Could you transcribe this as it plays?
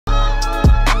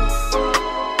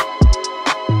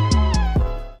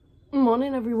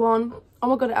Morning everyone. Oh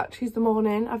my god, it actually is the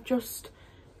morning. I just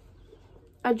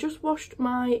washed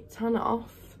my tan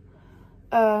off,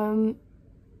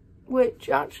 which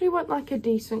actually went like a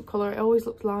decent colour. It always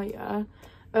looks lighter,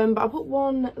 but I put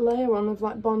one layer on of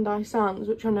like Bondi Sands,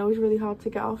 which I know is really hard to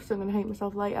get off, so I'm gonna hate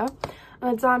myself later.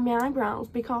 And I dyed my eyebrows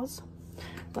because,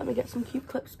 let me get some cute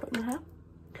clips to put in my hair.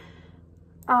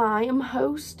 I am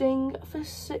hosting for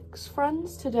 6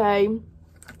 friends today.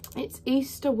 It's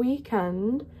Easter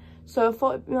weekend, so I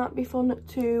thought it might be fun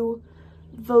to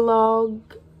vlog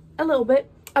a little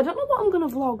bit. I don't know what I'm gonna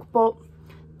vlog, but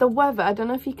the weather, I don't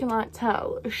know if you can like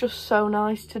tell, it's just so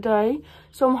nice today.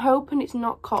 So I'm hoping it's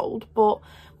not cold, but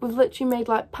we've literally made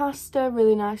like pasta,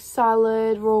 really nice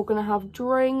salad. We're all gonna have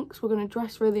drinks. We're gonna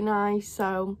dress really nice,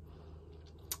 so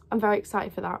I'm very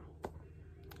excited for that.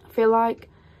 I feel like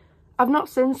I've not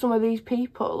seen some of these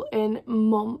people in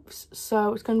months,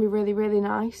 so it's going to be really, really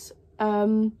nice.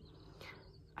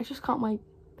 I just can't wait,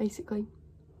 basically.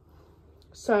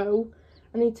 So,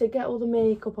 I need to get all the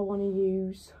makeup I want to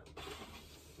use.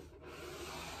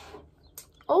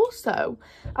 Also,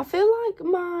 I feel like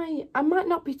I might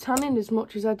not be tanning as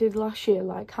much as I did last year,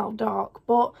 like how dark,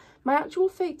 but my actual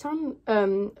fake tan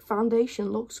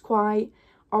foundation looks quite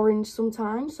orange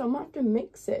sometimes, so I might have to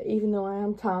mix it, even though I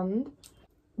am tanned.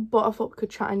 But I thought we could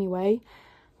chat anyway.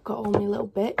 Got all my little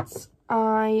bits.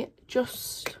 I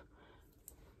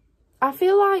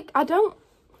feel like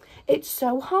it's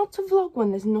so hard to vlog when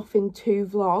there's nothing to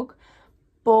vlog,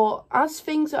 but as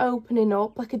things are opening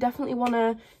up, like I definitely want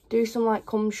to do some like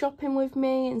come shopping with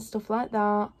me and stuff like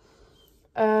that.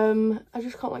 I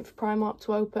just can't wait for Primark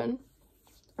to open,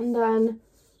 and then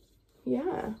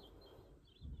yeah.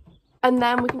 And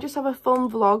then we can just have a fun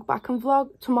vlog. But I can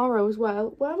vlog tomorrow as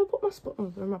well. Where have I put my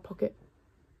Oh, in my pocket.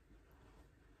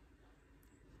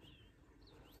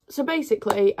 So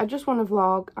basically, I just want to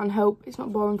vlog and hope it's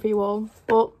not boring for you all.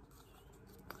 But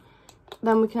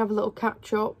then we can have a little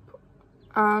catch up.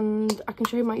 And I can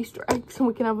show you my Easter eggs. And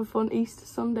we can have a fun Easter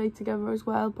Sunday together as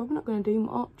well. Probably not going to do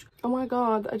much. Oh my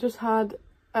god, I just had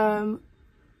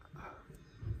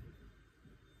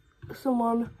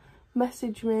someone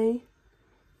message me.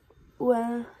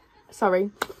 Sorry,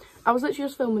 I was literally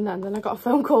just filming then I got a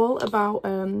phone call about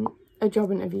a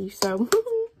job interview, so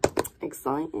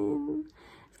exciting.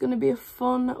 It's gonna be a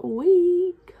fun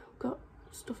week. I've got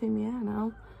stuff in my hair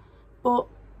now, but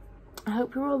I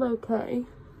hope you're all okay.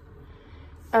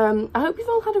 I hope you've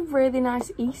all had a really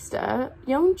nice Easter.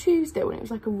 You know, on Tuesday when it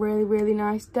was like a really, really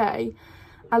nice day,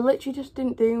 I literally just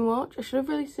didn't do much. I should have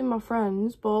really seen my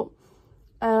friends, but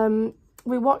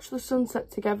we watched the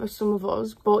sunset together, some of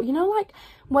us, but you know, like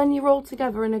when you're all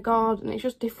together in a garden, it's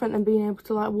just different than being able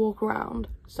to like walk around.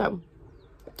 So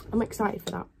I'm excited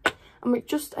for that. I'm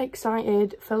just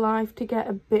excited for life to get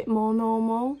a bit more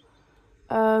normal.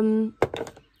 I don't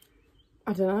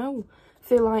know, I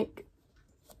feel like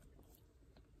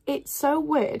it's so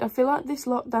weird. I feel like this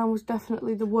lockdown was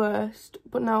definitely the worst,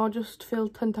 but now I just feel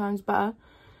 10 times better.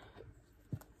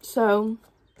 So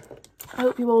I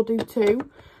hope you all do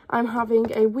too. I'm having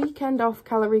a weekend off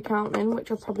calorie counting, which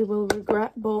I probably will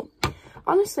regret, but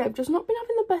honestly, I've just not been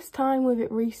having the best time with it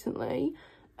recently.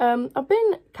 I've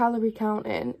been calorie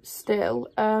counting still,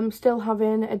 still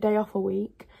having a day off a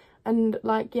week, and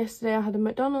like yesterday I had a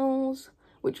McDonald's,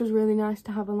 which was really nice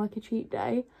to have on like a cheat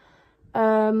day.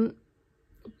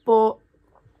 But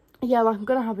yeah, like I'm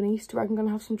gonna have an Easter egg, I'm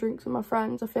gonna have some drinks with my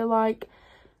friends. I feel like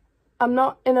I'm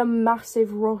not in a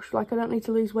massive rush, like I don't need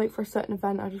to lose weight for a certain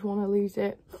event, I just want to lose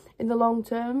it in the long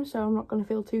term, so I'm not going to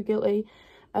feel too guilty.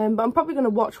 But I'm probably going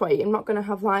to watch weight. I'm not going to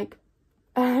have like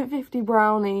 50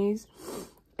 brownies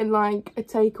in like a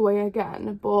takeaway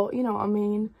again, but you know what I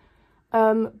mean.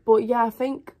 But yeah, I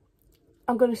think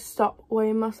I'm going to stop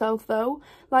weighing myself though.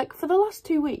 Like for the last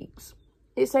 2 weeks,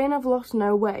 it's saying I've lost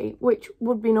no weight, which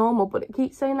would be normal, but it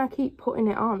keeps saying I keep putting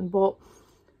it on, but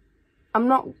I'm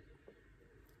not.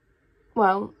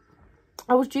 Well,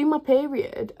 I was due my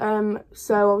period,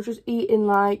 so I was just eating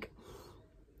like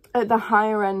at the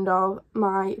higher end of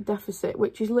my deficit,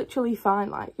 which is literally fine.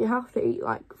 Like you have to eat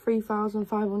like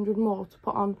 3,500 more to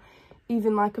put on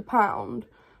even like a pound.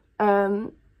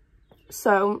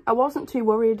 So I wasn't too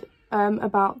worried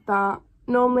about that.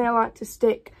 Normally I like to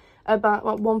stick about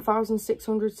like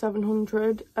 1,600,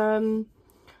 700,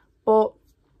 but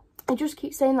I just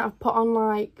keep saying that I've put on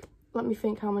like, let me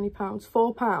think how many pounds,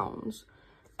 4 pounds,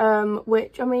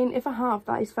 which I mean, if I have,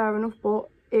 that is fair enough, but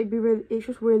it's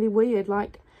just really weird.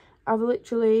 Like I've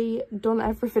literally done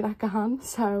everything I can,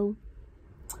 so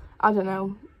I don't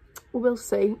know, we'll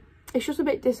see. It's just a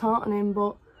bit disheartening,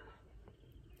 but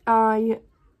I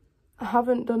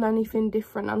haven't done anything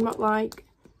different. I'm not like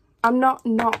I'm not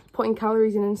putting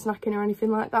calories in and snacking or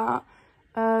anything like that.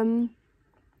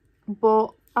 But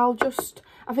I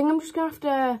think I'm just going to have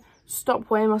to stop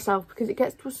weighing myself, because it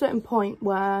gets to a certain point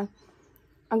where,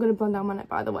 I'm going to blend down my neck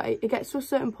by the way, it gets to a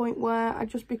certain point where I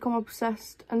just become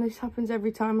obsessed, and this happens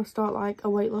every time I start like a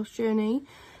weight loss journey,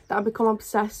 that I become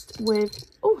obsessed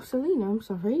with, oh Selena, I'm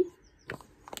sorry,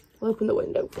 I'll open the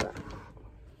window for her.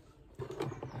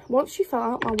 Once she fell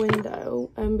out my window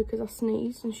because I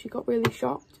sneezed and she got really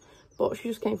shocked, but she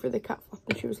just came through the cat flap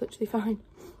and she was literally fine,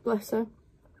 bless her.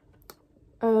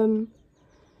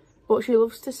 But she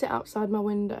loves to sit outside my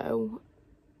window.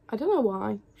 I don't know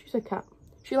why. She's a cat.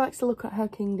 She likes to look at her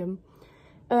kingdom.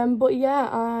 But yeah,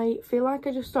 I feel like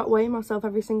I just start weighing myself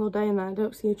every single day and then I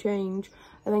don't see a change.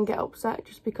 And then get upset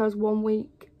just because one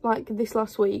week, like this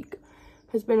last week,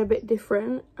 has been a bit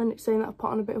different. And it's saying that I've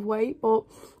put on a bit of weight. But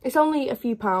it's only a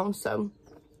few pounds, so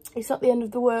it's not the end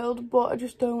of the world. But I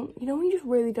just don't, you know, when you just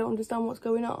really don't understand what's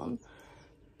going on.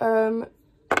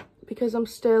 Because I'm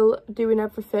still doing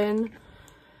everything.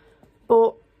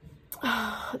 But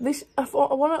I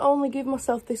want to only give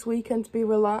myself this weekend to be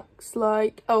relaxed.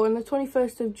 Like, oh, and the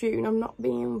 21st of June, I'm not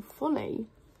being funny,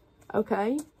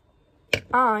 okay?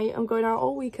 I am going out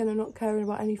all weekend and not caring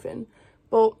about anything.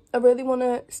 But I really want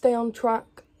to stay on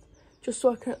track, just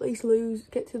so I can at least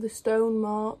get to the stone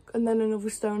mark, and then another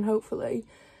stone, hopefully.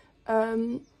 I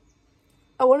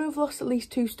want to have lost at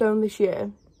least 2 stone this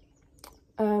year.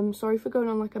 Sorry for going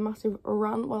on like a massive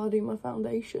rant while I do my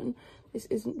foundation. This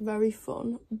isn't very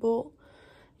fun, but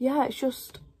yeah, it's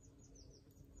just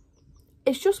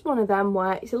one of them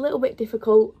where it's a little bit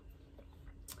difficult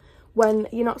when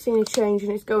you're not seeing a change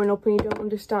and it's going up and you don't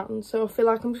understand. So I feel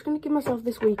like I'm just going to give myself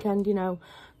this weekend, you know,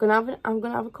 I'm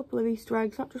gonna have a couple of Easter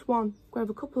eggs, not just one. I'm gonna have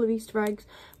a couple of Easter eggs.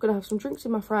 I'm gonna have some drinks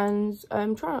with my friends. Try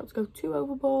not to go too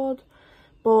overboard,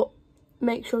 but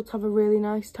make sure to have a really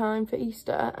nice time for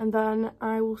Easter, and then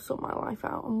I will sort my life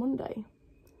out on Monday.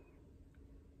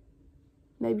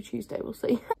 Maybe Tuesday, we'll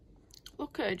see.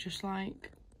 Look at her just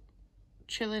like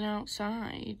chilling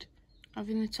outside,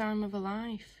 having the time of her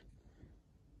life.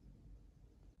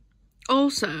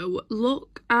 Also,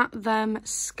 look at them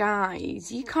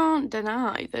skies. You can't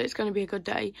deny that it's going to be a good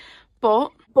day.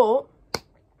 But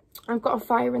I've got a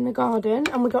fire in the garden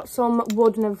and we've got some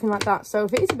wood and everything like that. So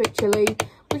if it is a bit chilly,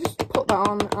 we'll just put that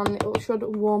on and it should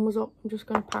warm us up. I'm just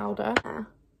going to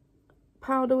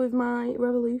powder with my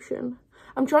Revolution.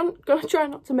 I'm gonna try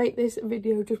not to make this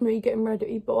video just me getting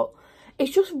ready, but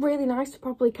it's just really nice to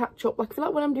properly catch up. Like, I feel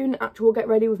like when I'm doing an actual get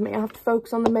ready with me, I have to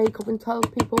focus on the makeup and tell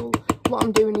people what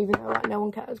I'm doing, even though like no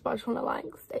one cares, but I just want to like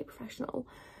stay professional.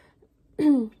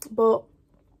 But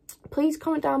please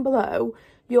comment down below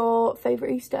your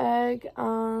favourite Easter egg,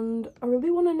 and I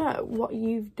really want to know what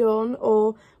you've done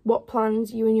or what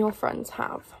plans you and your friends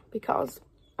have, because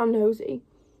I'm nosy.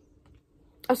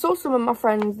 I saw some of my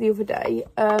friends the other day,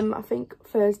 I think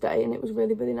Thursday, and it was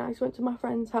really, really nice. Went to my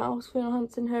friend's house, we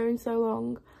haven't seen her in so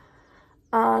long.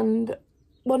 And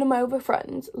one of my other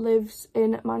friends lives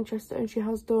in Manchester, and she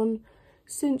has done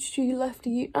since she left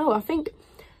I think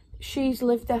she's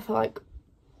lived there for like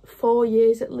 4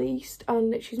 years at least,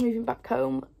 and she's moving back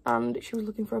home, and she was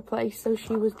looking for a place, so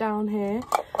she was down here.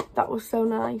 That was so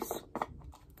nice.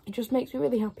 It just makes me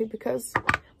really happy, because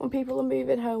when people are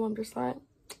moving home, I'm just like,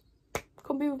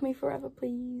 come be with me forever,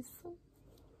 please.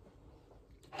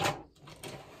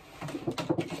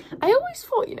 I always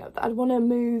thought, you know, that I'd want to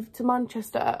move to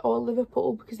Manchester or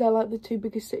Liverpool, because they're like the 2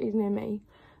 biggest cities near me,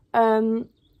 and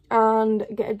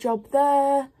get a job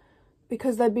there,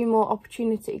 because there'd be more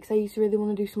opportunity, because I used to really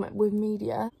want to do something with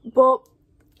media. But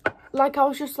like, I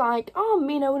was just like, oh,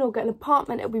 me and Owen will get an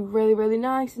apartment, it'll be really, really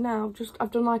nice. And now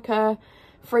I've done like a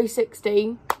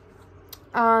 360,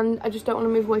 and I just don't want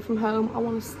to move away from home. I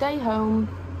want to stay home.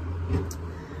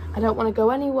 I don't want to go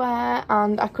anywhere,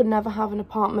 and I could never have an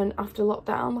apartment after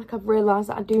lockdown. Like, I've realised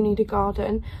that I do need a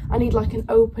garden. I need like an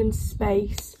open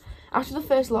space. After the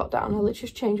first lockdown, I literally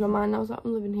just changed my mind. I was like,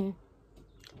 I'm living here.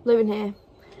 Living here.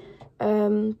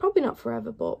 Probably not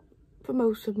forever, but for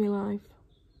most of my life.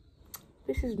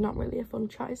 This is not really a fun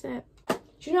chat, is it?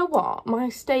 Do you know what? My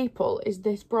staple is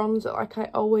this bronzer. Like, I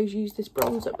always use this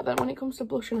bronzer, but then when it comes to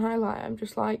blush and highlight, I'm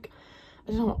just like,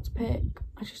 I don't know what to pick.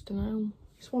 I just don't know.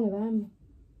 It's one of them.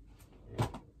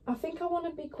 I think I want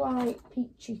to be quite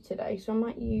peachy today, so I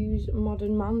might use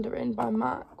Modern Mandarin by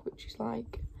MAC, which is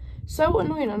like so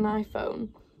annoying on an iPhone.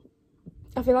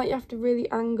 I feel like you have to really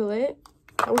angle it.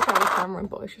 I wish I had a camera,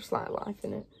 but it's just like life,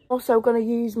 innit? Also, going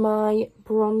to use my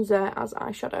bronzer as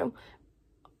eyeshadow.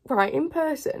 Right, in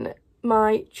person,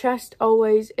 my chest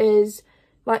always is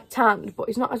like tanned, but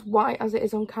it's not as white as it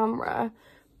is on camera.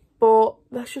 but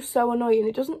that's just so annoying.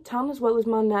 It doesn't tan as well as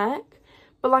my neck,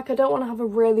 but like I don't want to have a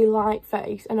really light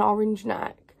face, an orange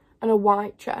neck and a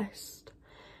white chest.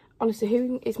 Honestly,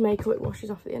 who is makeup it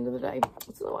washes off at the end of the day?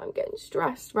 That's why I'm getting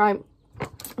stressed. Right,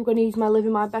 I'm going to use my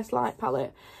Living My Best Light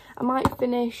palette. I might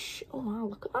finish... Oh wow,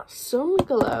 look at that sun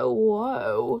glow.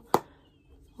 Whoa.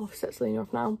 I'll set Selena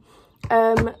off now.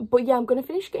 But yeah, I'm going to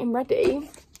finish getting ready,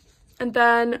 and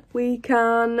then we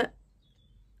can...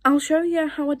 I'll show you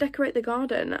how I decorate the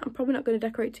garden. I'm probably not going to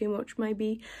decorate too much.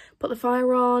 Maybe put the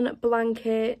fire on,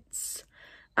 blankets,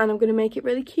 and I'm going to make it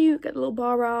really cute, get the little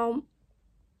bar out.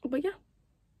 But yeah.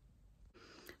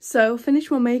 So,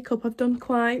 finished my makeup. I've done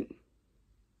quite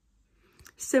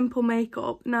simple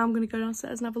makeup. Now I'm going to go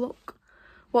downstairs and have a look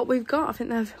what we've got. I think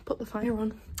they've put the fire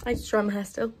on. I need to dry my hair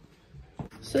still.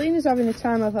 Selena's having the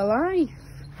time of her life.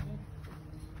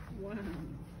 Wow.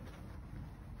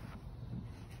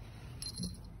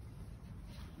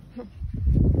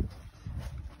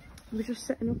 We're just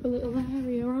setting up a little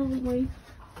area, aren't we?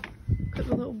 Look at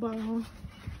the little bar.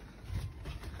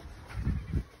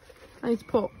 I need to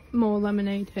put more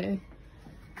lemonade here.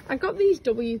 I got these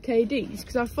WKDs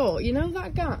because I thought, you know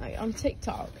that guy on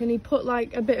TikTok, and he put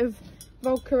like a bit of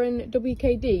vodka and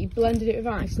WKD, blended it with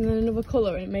ice and then another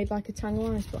colour, and it made like a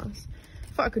Tango ice blast. I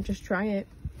thought I could just try it.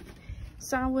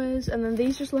 Sours, and then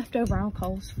these just leftover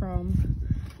alcohols from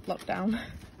lockdown.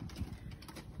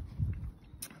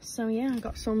 So yeah, I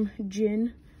got some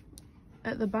gin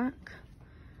at the back.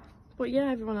 But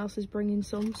yeah, everyone else is bringing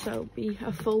some, so it'll be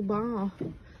a full bar.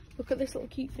 Look at this little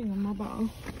cute thing on my bar.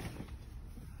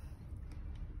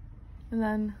 And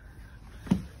then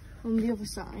on the other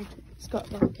side, it's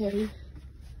got like a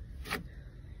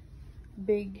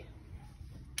big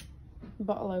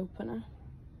bottle opener.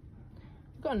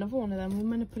 I've got another one of them. I'm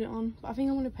going to put it on. But I think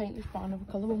I'm going to paint this bar another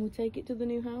colour when we take it to the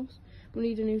new house. We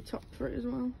need a new top for it as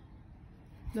well.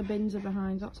 The bins are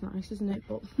behind. That's nice, isn't it?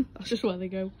 But that's just where they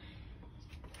go.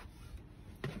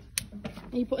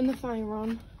 Are you putting the fire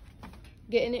on?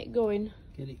 Getting it going?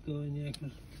 Get it going, yeah.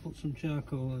 Cause put some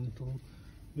charcoal on it. It'll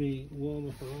be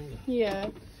warmer for longer. Yeah.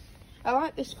 I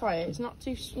like this fire. It's not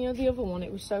too... You know, the other one,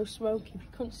 it was so smoky. You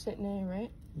couldn't sit near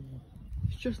it. Yeah.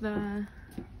 It's just there.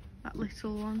 That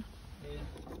little one. Yeah.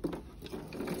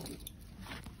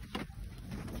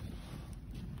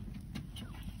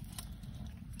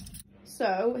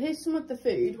 So, here's some of the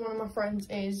food. One of my friends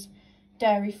is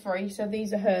dairy free, so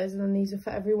these are hers and then these are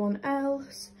for everyone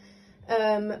else.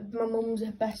 My mum's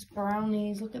best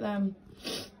brownies, look at them.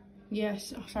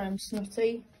 Yes, oh, sorry, I'm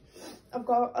snotty. I've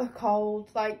got a cold,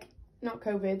 like, not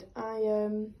COVID. I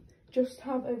just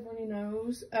have a runny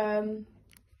nose.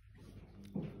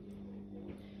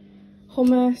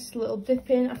 Hummus, little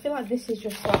dipping. I feel like this is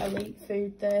just like elite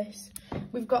food, this.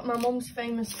 We've got my mum's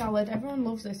famous salad. Everyone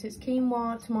loves this. It's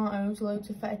quinoa, tomatoes, loads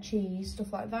of feta cheese,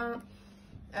 stuff like that.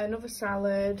 Another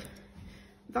salad.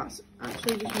 That's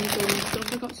actually just me doing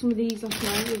stuff. I got some of these last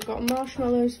night. We've got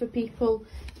marshmallows for people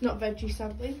not veggie,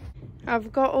 sadly.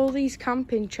 I've got all these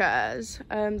camping chairs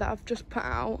that I've just put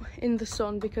out in the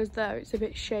sun because there it's a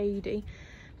bit shady.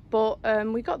 But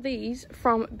we got these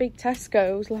from Big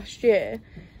Tesco's last year.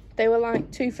 They were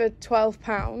like 2 for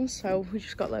 £12, so we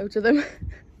just got loads of them.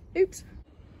 Oops.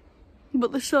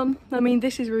 But the sun, I mean,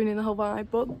 this is ruining the whole vibe,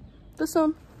 but the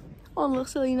sun. Oh, little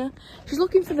Selena. She's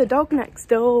looking for the dog next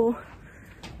door.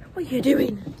 What are you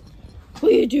doing?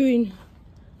 What are you doing?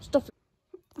 Stop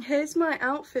it. Here's my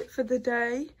outfit for the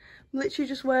day. I'm literally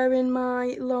just wearing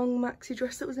my long maxi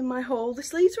dress that was in my haul. The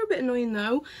sleeves are a bit annoying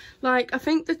though. Like, I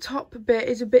think the top bit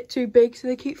is a bit too big, so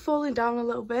they keep falling down a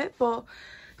little bit, but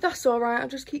that's all right. I'll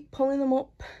just keep pulling them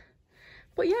up.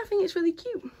 But yeah, I think it's really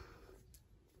cute.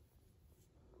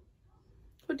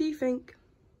 What do you think?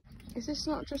 Is this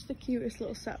not just the cutest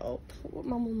little setup? Look what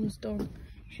my mum's done.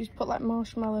 She's put like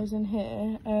marshmallows in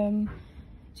here.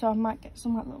 So I might get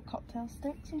some like little cocktail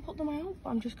sticks and put them out. But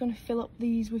I'm just going to fill up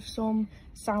these with some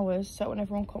sours so when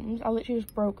everyone comes. I literally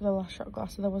just broke the last shot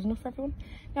glass so there was enough for everyone.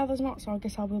 Now there's not, so I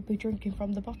guess I will be drinking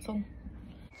from the bottle.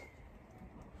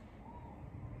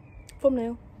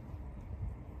 Thumbnail.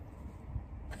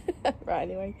 Right,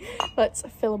 anyway, let's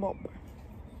fill them up.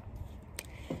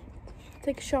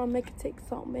 Take a shot and make a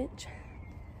TikTok, bitch.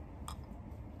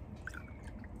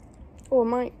 Or I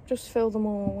might just fill them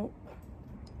all up.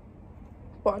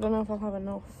 But I don't know if I'll have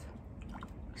enough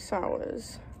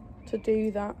sours to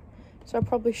do that. So I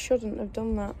probably shouldn't have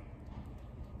done that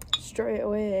straight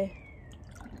away.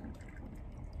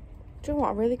 Do you know what?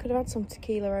 I really could have had some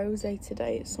tequila rosé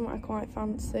today. It's something I quite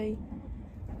fancy.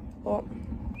 But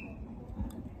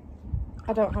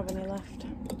I don't have any left.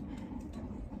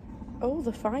 Oh,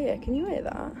 the fire. Can you hear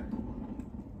that?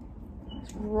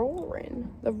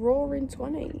 roaring. The roaring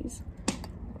 20s.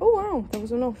 Oh wow, there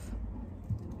was enough.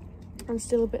 And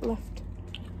still a bit left.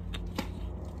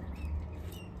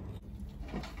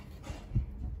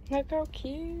 Look how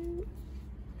cute.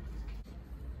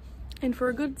 In for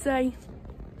a good day.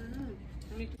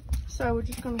 So we're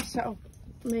just gonna set up,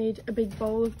 made a big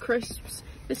bowl of crisps.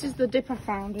 This is the dip I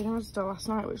found in Asda last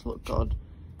night, which looked good.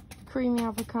 Creamy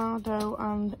avocado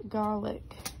and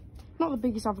garlic. Not the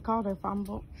biggest avocado fan,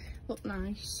 but looked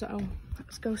nice. So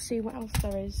let's go see what else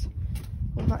there is.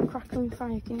 With that crackling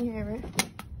fire, can you hear it?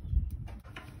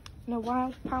 And a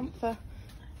wild panther.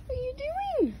 What are you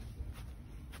doing?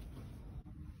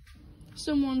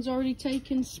 Someone's already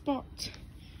taken spot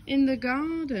in the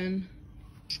garden.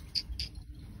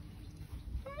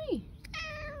 Hi.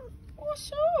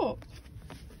 What's up?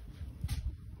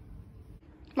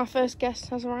 My first guest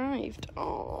has arrived.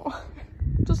 Oh,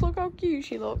 just look how cute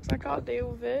she looks. I can't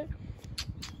deal with it.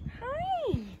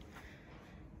 Hi.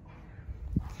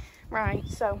 Right,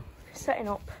 so setting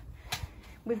up.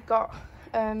 We've got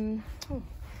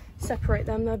separate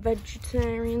them. They're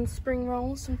vegetarian spring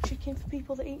rolls, some chicken for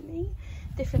people that eat meat,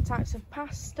 different types of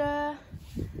pasta.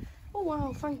 Oh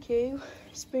wow, thank you.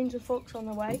 Spoons and forks on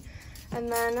the way,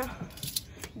 and then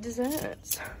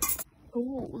desserts.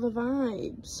 Oh, the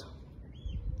vibes.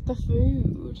 The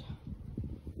food.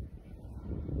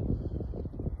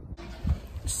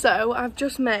 So I've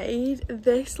just made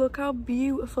this. Look how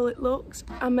beautiful it looks.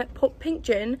 I put pink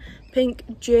gin,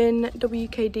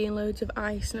 WKD, and loads of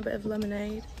ice and a bit of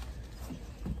lemonade.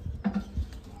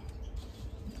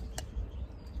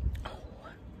 Oh,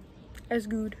 it's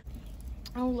good.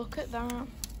 Oh, look at that.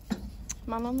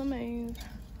 Man on the move.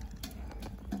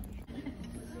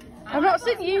 I've not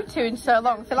seen you two in so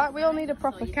long. I feel like we all need a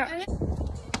proper catch.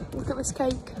 Look at this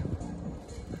cake.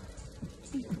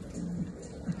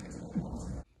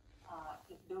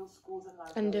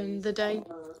 Ending the day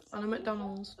on a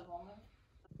McDonald's.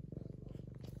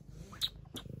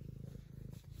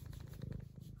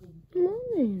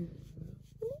 Morning.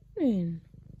 Morning.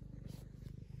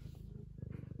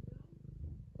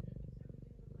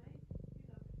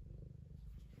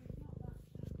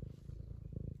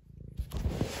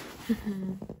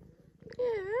 Yeah.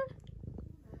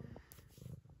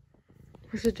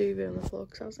 There's a duvet on the floor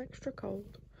because I was extra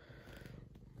cold.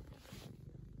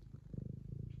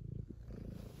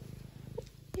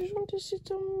 You just want to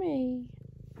sit on me.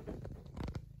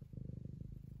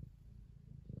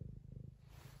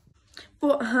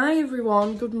 But hi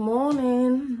everyone, good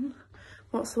morning.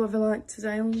 What's the weather like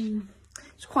today?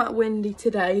 It's quite windy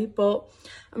today, but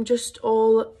I'm just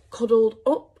all cuddled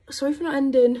up. Sorry for not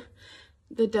ending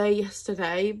the day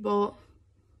yesterday, but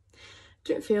I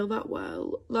didn't feel that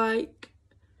well. Like,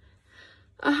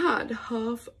 I had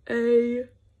half a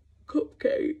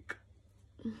cupcake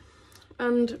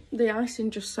and the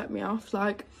icing just set me off.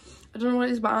 Like, I don't know what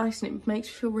it is about icing, it makes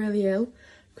me feel really ill.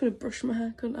 Could have brushed my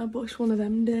hair, couldn't I? But it's one of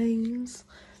them days.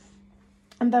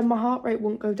 And then my heart rate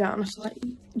won't go down. I just like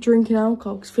drinking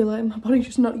alcohol because I feel like my body's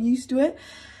just not used to it.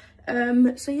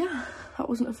 So yeah, that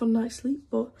wasn't a fun night's sleep,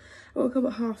 but I woke up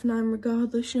at 9:30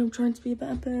 regardless. You know, I'm trying to be a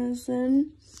better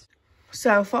person.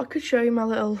 So I thought I could show you my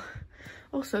little,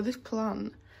 also this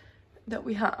plant that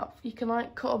we have, you can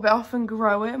like cut a bit off and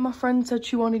grow it. My friend said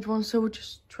she wanted one, so we're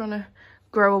just trying to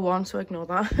grow one, so ignore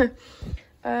that.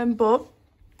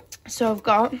 So I've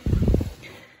got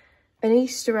an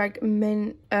Easter egg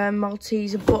mint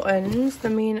Malteser buttons.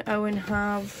 Then me and Owen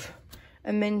have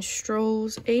a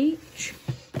minstrels each.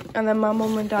 And then my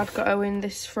mum and dad got Owen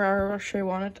this Ferrero Rocher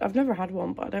one. I've never had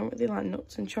one, but I don't really like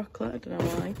nuts and chocolate. I don't know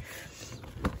why.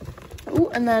 Oh,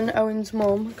 and then Owen's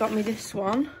mum got me this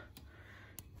one.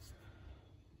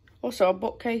 Also, our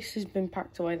bookcase has been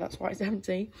packed away. That's why it's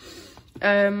empty.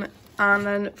 And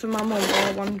then for my mum, all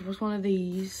I wanted was one of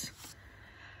these.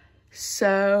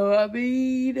 So, I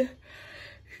mean,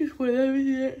 just whatever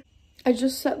it. I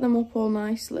just set them up all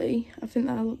nicely. I think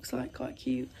that looks like quite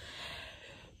cute.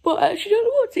 But I actually don't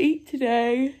know what to eat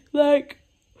today. Like,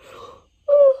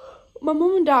 my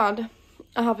mum and dad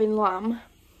are having lamb.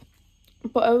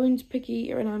 But Owen's picky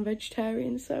eater and I'm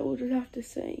vegetarian, so we'll just have to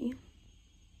see.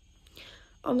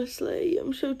 Honestly,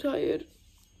 I'm so tired.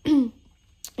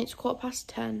 It's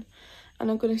 10:15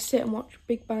 and I'm going to sit and watch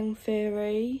Big Bang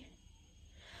Theory.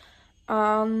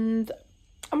 And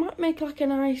I might make like a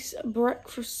nice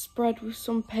breakfast spread with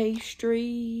some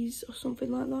pastries or something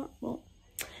like that, but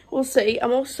we'll see.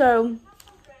 I'm also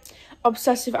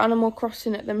obsessive Animal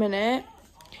Crossing at the minute.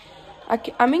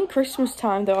 I'm in Christmas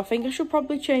time though. I think I should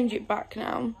probably change it back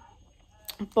now,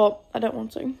 but I don't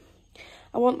want to.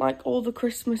 I want like all the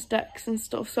Christmas decks and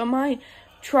stuff, so I might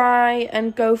try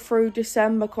and go through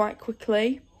December quite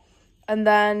quickly and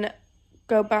then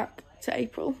go back to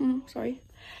April. Sorry.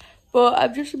 But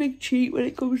I'm just a big cheat when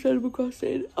it comes to Animal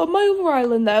Crossing. On my other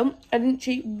island, though, I didn't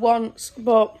cheat once.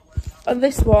 But on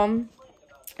this one,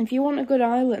 if you want a good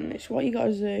island, it's what you got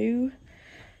to do.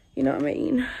 You know what I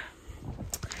mean?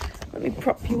 Let me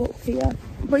prop you up here.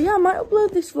 But yeah, I might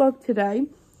upload this vlog today.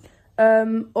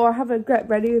 Or have a get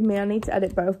ready with me. I need to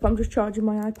edit both. But I'm just charging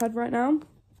my iPad right now.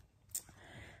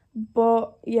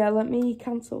 But yeah, let me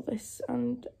cancel this,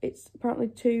 and it's apparently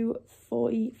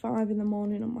 2:45 in the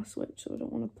morning on my Switch, so I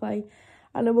don't want to play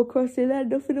Animal Crossing then,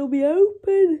 nothing will be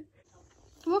open.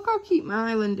 Look how cute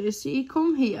my island is. So you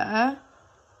come here,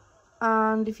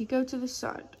 and if you go to the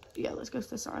side, yeah, let's go to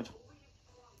the side.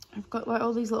 I've got like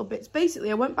all these little bits.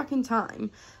 Basically, I went back in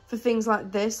time for things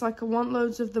like this. Like I want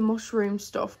loads of the mushroom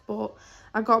stuff, but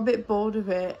I got a bit bored of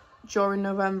it during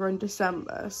November and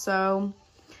December, so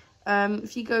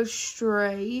if you go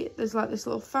straight, there's like this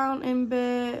little fountain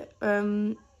bit,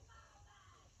 and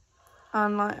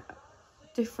like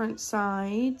different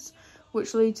sides,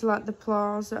 which lead to like the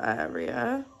plaza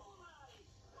area.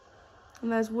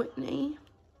 And there's Whitney.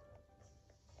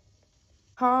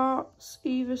 Parts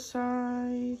either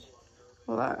side.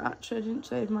 Well, actually I didn't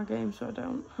save my game, so I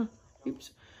don't.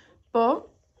 Oops. But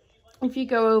if you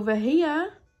go over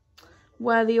here,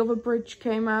 where the other bridge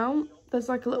came out, there's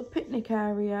like a little picnic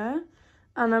area,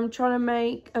 and I'm trying to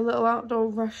make a little outdoor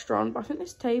restaurant, but I think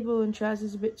this table and chairs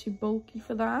is a bit too bulky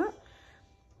for that.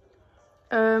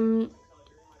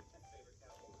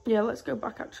 Yeah, let's go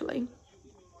back actually.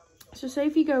 So say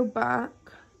if you go back,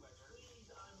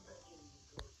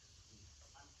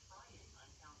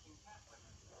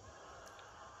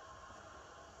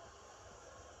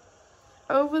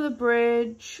 over the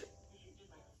bridge,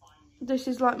 this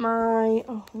is like my,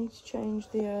 oh, I need to change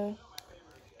the,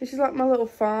 this is like my little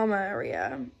farm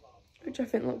area, which I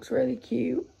think looks really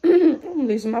cute. I'm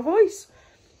losing my voice.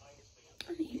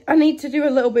 I need to do a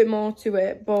little bit more to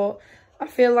it, but I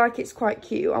feel like it's quite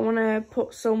cute. I want to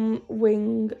put some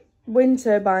wind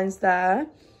turbines there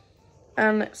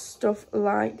and stuff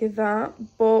like that.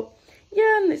 But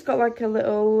yeah, and it's got like a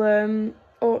little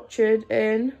orchard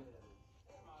in.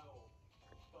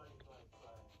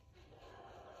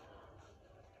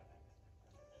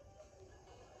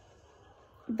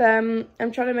 Then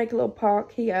I'm trying to make a little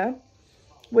park here,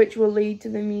 which will lead to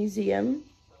the museum,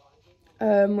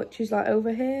 which is like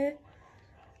over here.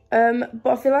 But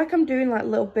I feel like I'm doing like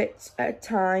little bits at a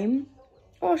time.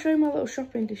 Oh, I'll show you my little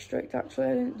shopping district. Actually,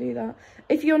 I didn't do that.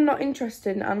 If you're not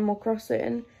interested in Animal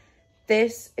Crossing,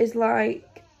 this is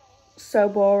like so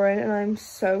boring, and I'm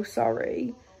so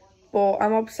sorry, but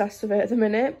I'm obsessed with it at the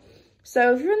minute.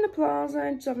 So if you're in the plaza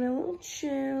and just having a little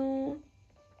chill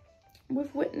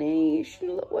with Whitney, she's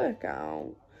doing a little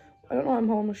workout. I don't know why I'm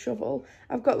holding a shovel.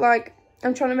 I've got like,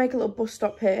 I'm trying to make a little bus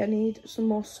stop here. I need some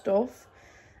more stuff.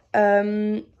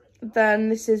 Then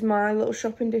this is my little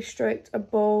shopping district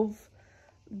above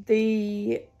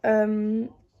the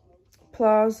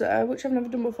plaza, which I've never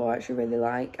done before. I actually really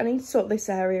like. I need to sort this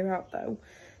area out though.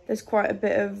 There's quite a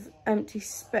bit of empty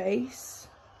space,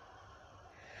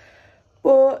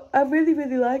 but I really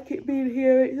like it being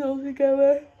here. It's all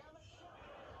together.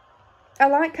 I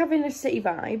like having a city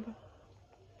vibe,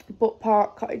 but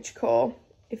part cottagecore,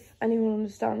 if anyone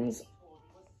understands.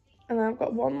 And I've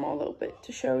got one more little bit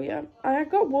to show you. I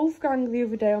got Wolfgang the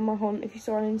other day on my hunt, if you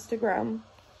saw on Instagram.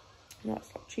 No,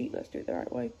 it's not cheap, let's do it the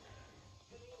right way.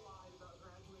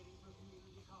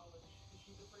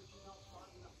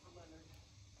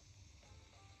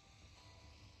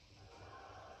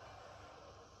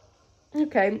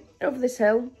 Okay, over this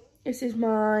hill, this is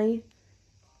my,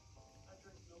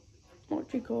 what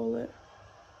do you call it?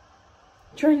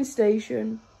 Train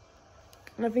station.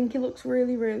 And I think it looks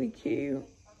really cute.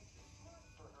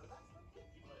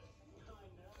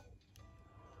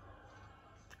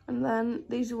 And then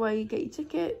these are where you get your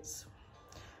tickets.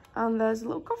 And there's a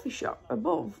little coffee shop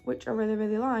above, which I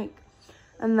really like.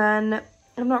 And then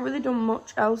I've not really done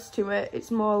much else to it.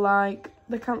 It's more like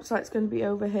the campsite's going to be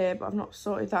over here, but I've not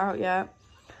sorted that out yet.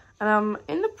 And I'm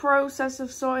in the process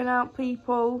of sorting out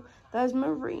people. There's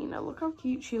Marina. Look how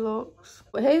cute she looks.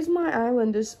 But here's my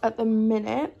islanders at the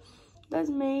minute. There's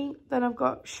me. Then I've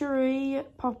got Cherie,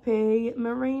 Poppy,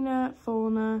 Marina,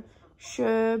 Fauna,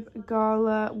 Sherb,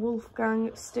 Gala,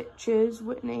 Wolfgang, Stitches,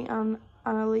 Whitney and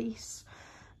Annalise.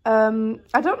 I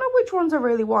don't know which ones I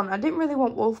really want. I didn't really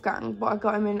want Wolfgang, but I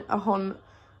got him in a hunt.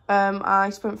 I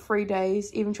spent 3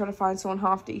 days even trying to find someone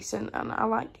half decent, and I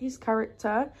like his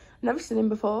character. Never seen him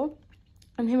before.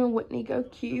 And him and Whitney go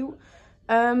cute.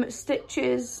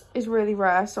 Stitches is really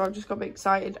rare, so I've just got a bit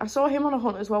excited. I saw him on a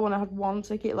hunt as well when I had one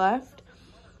ticket left.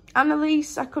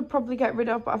 Annalise I could probably get rid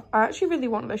of, but I actually really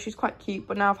wanted her. She's quite cute,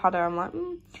 but now I've had her, I'm like,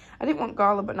 I didn't want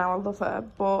Gala, but now I love her.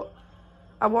 But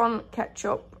I want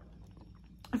Ketchup.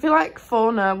 I feel like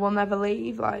Fauna will never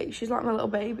leave. Like, she's like my little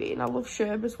baby, and I love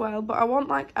Sherb as well. But I want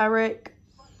like Eric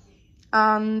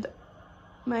and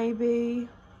maybe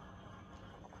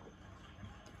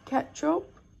Ketchup.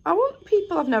 I want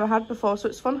people I've never had before, so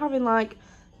it's fun having like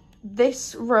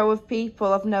this row of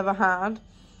people I've never had.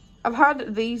 I've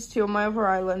had these two on my other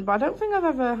island, but I don't think I've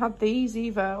ever had these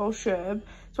either, or Sherb.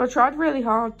 So I tried really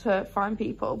hard to find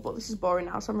people, but this is boring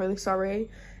now, so I'm really sorry.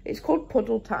 It's called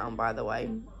Puddle Town, by the way,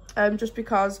 just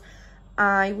because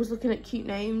I was looking at cute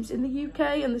names in the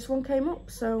UK and this one came up,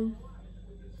 so.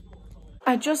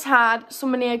 I just had so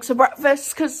many eggs for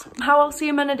breakfast, because how else are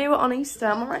you meant to do it on Easter?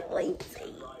 I'm alright,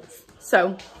 lazy.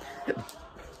 So,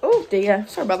 oh dear,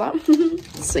 sorry about that.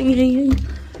 Singing.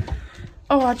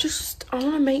 Oh, I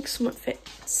want to make something fit.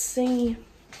 See,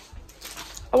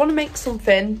 I want to make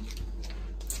something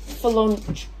for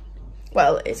lunch.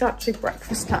 Well, it's actually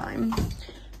breakfast time,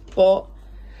 but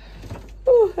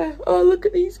oh, look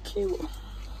at these cute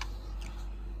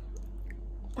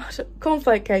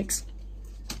cornflake cakes.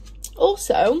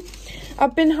 Also,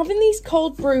 I've been having these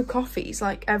cold brew coffees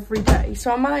like every day,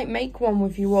 so I might make one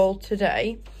with you all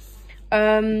today.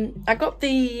 I got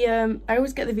the I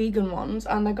always get the vegan ones,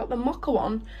 and I got the mocha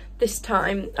one this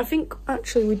time. I think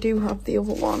actually we do have the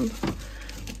other one,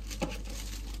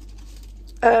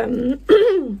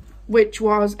 which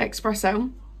was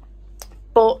espresso,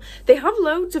 but they have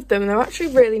loads of them and they're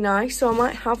actually really nice, so I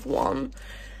might have one.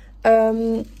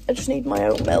 I just need my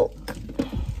oat milk.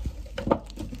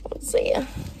 Let's see.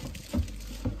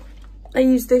 I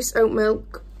use this oat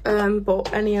milk,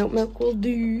 but any oat milk will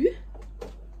do.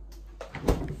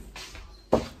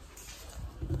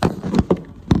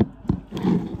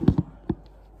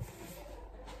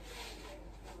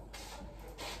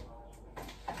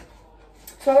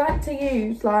 So I like to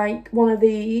use like one of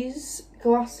these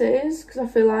glasses because I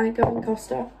feel like going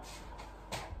Costa.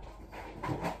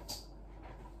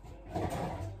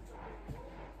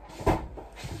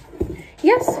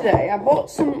 Yesterday I bought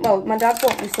some, well, my dad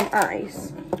bought me some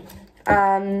ice,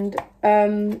 and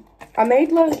I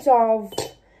made loads of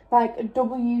like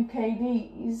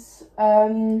WKDs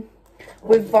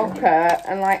with vodka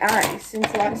and like ice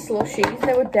into like slushies.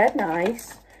 They were dead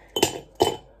nice.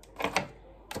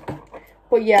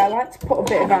 But yeah, I like to put a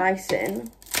bit of ice in,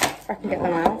 if I can get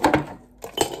them out.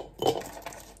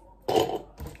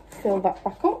 Fill that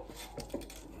back up.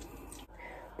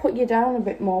 Put you down a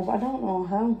bit more, but I don't know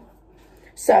how.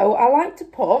 So I like to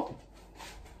put,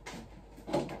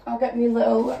 I'll get my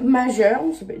little measure.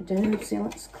 Oh, it's a bit dirty,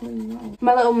 let's clean that.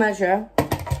 My little measure.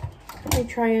 Let me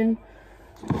try and,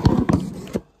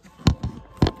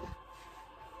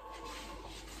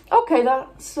 okay,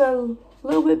 that's a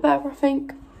little bit better, I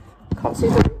think. Can't see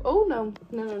the, oh no,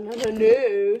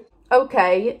 no.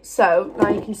 Okay, so now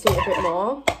you can see it a bit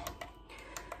more.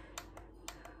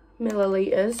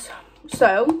 Milliliters.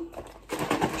 So,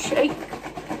 shake.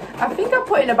 I think I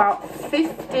put in about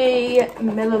 50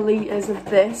 milliliters of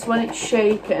this when it's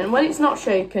shaken. When it's not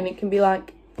shaken, it can be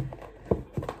like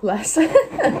less.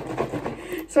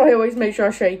 So I always make sure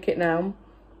I shake it now.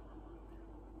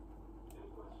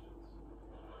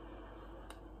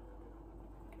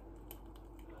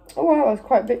 Oh wow, that's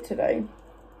quite a bit today.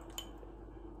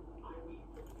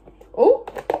 Oh,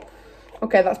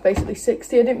 okay, that's basically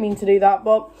 60. I didn't mean to do that,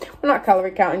 but we're not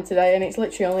calorie counting today, and it's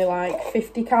literally only like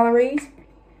 50 calories.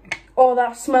 Oh,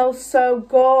 that smells so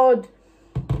good.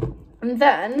 And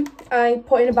then I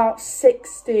put in about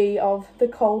 60 of the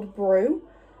cold brew.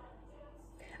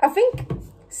 I think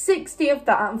 60 of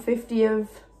that and 50 of,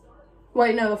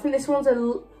 wait, no, I think this one is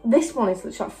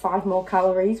literally like 5 more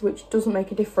calories, which doesn't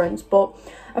make a difference, but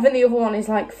I think the other one is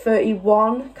like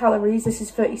 31 calories. This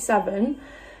is 37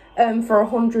 for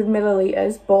 100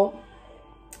 milliliters, but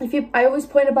I always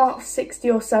put in about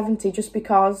 60 or 70 just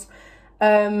because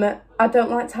I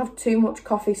don't like to have too much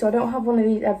coffee, so I don't have one of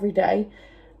these every day.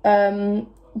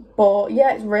 But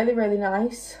yeah, it's really, really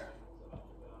nice.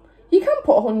 You can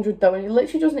put 100 though, and it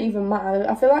literally doesn't even matter.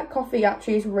 I feel like coffee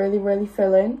actually is really, really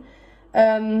filling.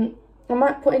 I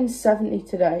might put in 70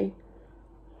 today.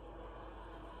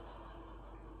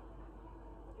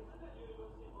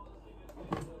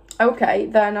 Okay,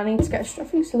 then I need to get I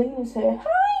think Selena's here.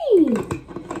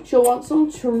 Hi! She'll want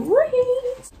some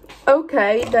treats.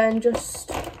 Okay, then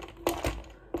just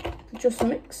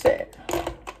mix it.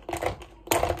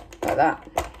 Like that.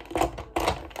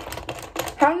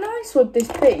 How nice would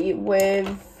this be with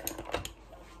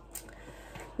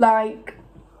like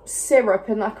syrup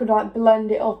and I could like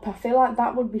blend it up. I feel like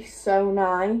that would be so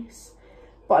nice,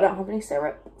 but I don't have any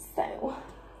syrup, so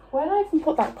where did I even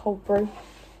put that cold brew?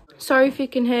 Sorry if you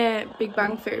can hear Big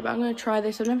Bang Theory, but I'm going to try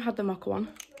this. I've never had the mocha one.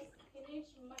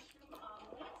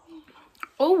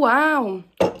 Oh wow,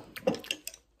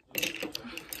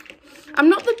 I'm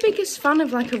not the biggest fan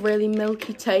of like a really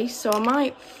milky taste, so I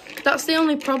might, that's the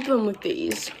only problem with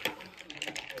these.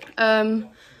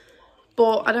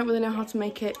 But I don't really know how to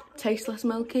make it taste less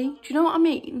milky. Do you know what I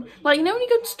mean? Like, you know when you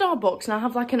go to Starbucks and I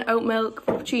have like an oat milk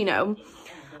frappuccino?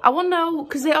 I want to know,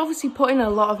 because they obviously put in a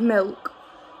lot of milk.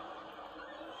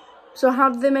 So how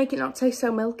do they make it not taste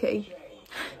so milky?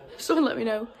 Someone let me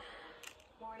know.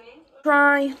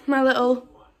 Try my little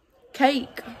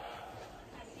cake.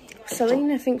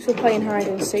 Selena thinks we're playing hide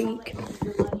and seek.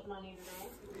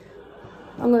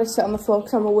 I'm going to sit on the floor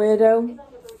because I'm a weirdo.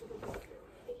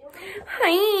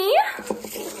 Hi!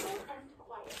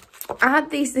 I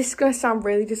had these, this is going to sound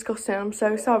really disgusting, I'm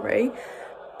so sorry.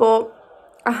 But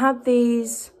I had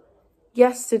these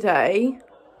yesterday.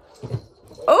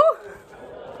 Oh!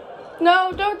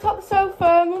 No, don't top the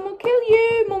sofa. Mum will kill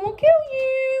you. Mum will kill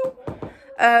you.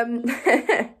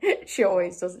 She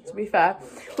always does it, to be fair.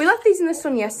 We left these in the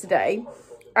sun yesterday,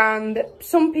 and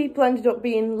some people ended up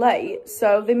being late,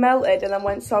 so they melted and then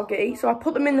went soggy. So I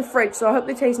put them in the fridge, so I hope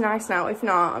they taste nice now. If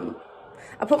not,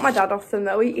 I put my dad off them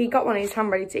though. He got one in his hand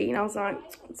ready to eat, and I was like,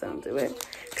 don't do it.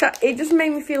 Cause it just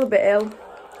made me feel a bit ill.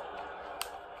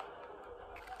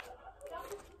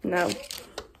 No.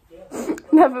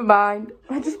 Never mind.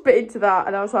 I just bit into that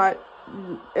and I was like,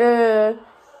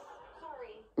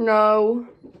 no.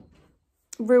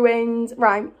 Ruined.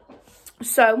 Right.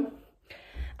 So,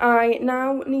 I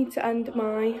now need to end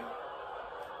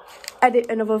edit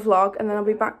another vlog and then I'll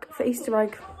be back for Easter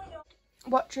egg.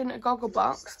 Watching a goggle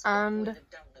box and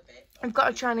I've got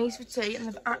a Chinese for tea and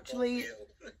they've actually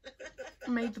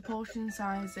made the portion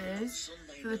sizes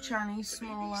for the Chinese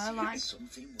smaller. Like,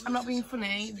 I'm not being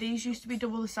funny, these used to be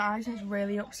double the size and it's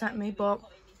really upset me, but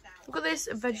look at this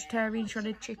vegetarian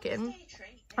shredded chicken.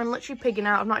 I'm literally pigging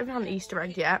out. I've not even had an Easter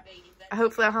egg yet.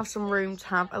 Hopefully I'll have some room to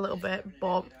have a little bit,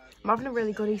 but I'm having a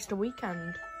really good Easter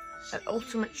weekend, an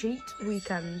ultimate cheat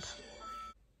weekend.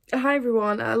 Hi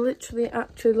everyone, I literally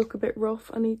actually look a bit rough.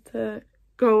 I need to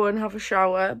go and have a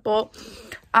shower, but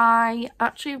I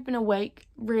actually have been awake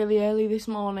really early this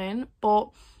morning, but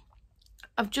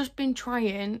I've just been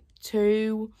trying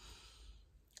to,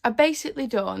 I've basically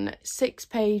done 6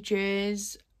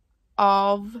 pages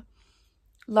of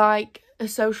like a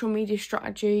social media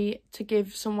strategy to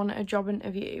give someone a job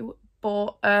interview,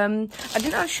 but I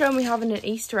didn't actually show me having an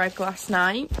Easter egg last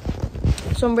night,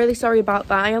 so I'm really sorry about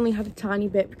that. I only had a tiny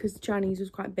bit because the Chinese was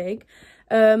quite big,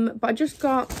 but I just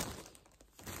got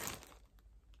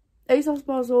ASOS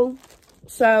Basel.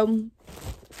 So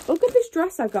look at this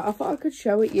dress I got. I thought I could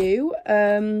show it you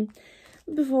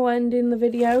before ending the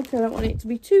video because I don't want it to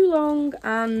be too long,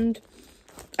 and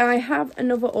I have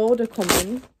another order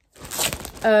coming,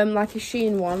 like a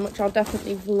Shein one, which I'll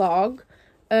definitely vlog,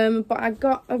 but I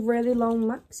got a really long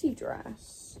maxi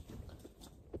dress.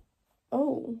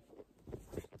 Oh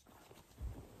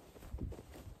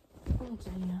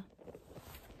dear.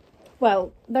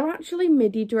 Well, they're actually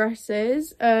midi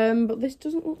dresses, but this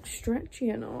doesn't look stretchy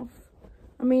enough.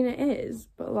 I mean, it is,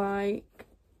 but like,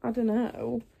 I don't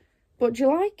know. But do you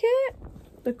like it?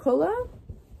 The colour?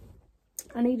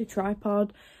 I need a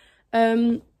tripod.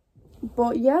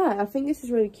 But yeah, I think this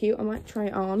is really cute. I might try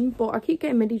it on, but I keep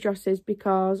getting midi dresses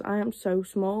because I am so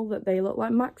small that they look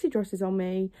like maxi dresses on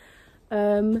me.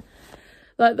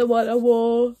 Like the one I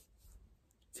wore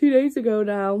 2 days ago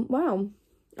now. Wow.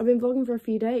 I've been vlogging for a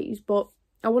few days, but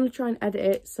I want to try and edit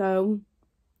it, so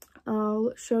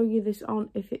I'll show you this on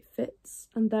if it fits,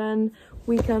 and then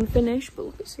we can finish. But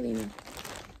look at Selena.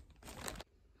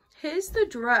 Here's the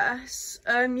dress.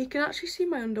 You can actually see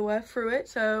my underwear through it,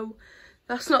 so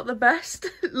that's not the best,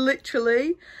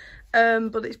 literally.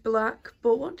 But it's black.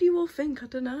 But what do you all think? I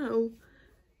don't know.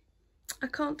 I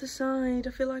can't decide.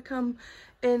 I feel like I'm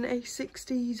in a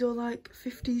 60s or like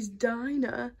 50s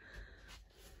diner.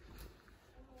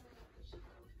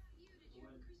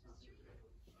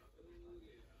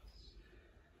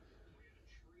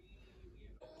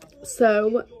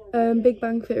 So, Big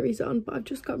Bang Theory's on, but I've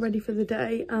just got ready for the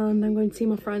day and I'm going to see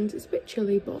my friends. It's a bit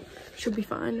chilly, but should be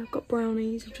fine. I've got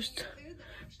brownies. I've just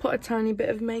put a tiny bit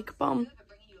of makeup on.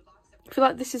 I feel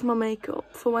like this is my makeup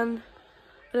for when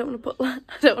I don't want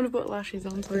to put lashes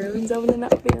on. Sorry, everyone's having a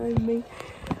nap behind me.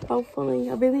 How funny.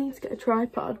 I really need to get a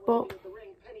tripod, but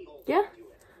yeah,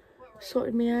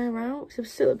 sorted my hair out.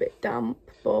 It's still a bit damp,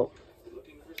 but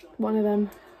one of them.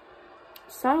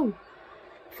 So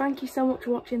thank you so much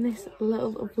for watching this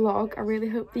little vlog. I really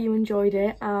hope that you enjoyed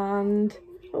it. And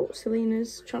oh,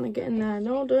 Selena's trying to get in there.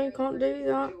 No, can't do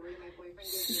that.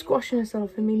 Squashing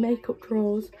herself in me makeup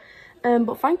drawers.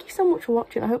 But thank you so much for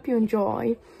watching. I hope you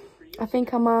enjoy. I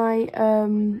think I might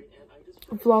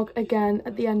vlog again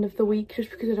at the end of the week, just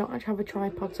because I don't actually have a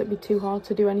tripod, so it'd be too hard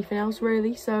to do anything else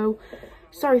really. So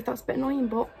sorry if that's a bit annoying,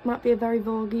 but might be a very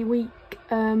vloggy week.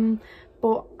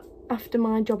 But after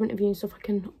my job interview and stuff, I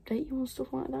can update you on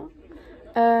stuff like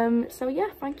that. So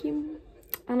yeah, thank you,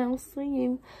 and I'll see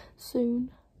you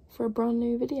soon for a brand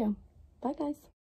new video. Bye guys.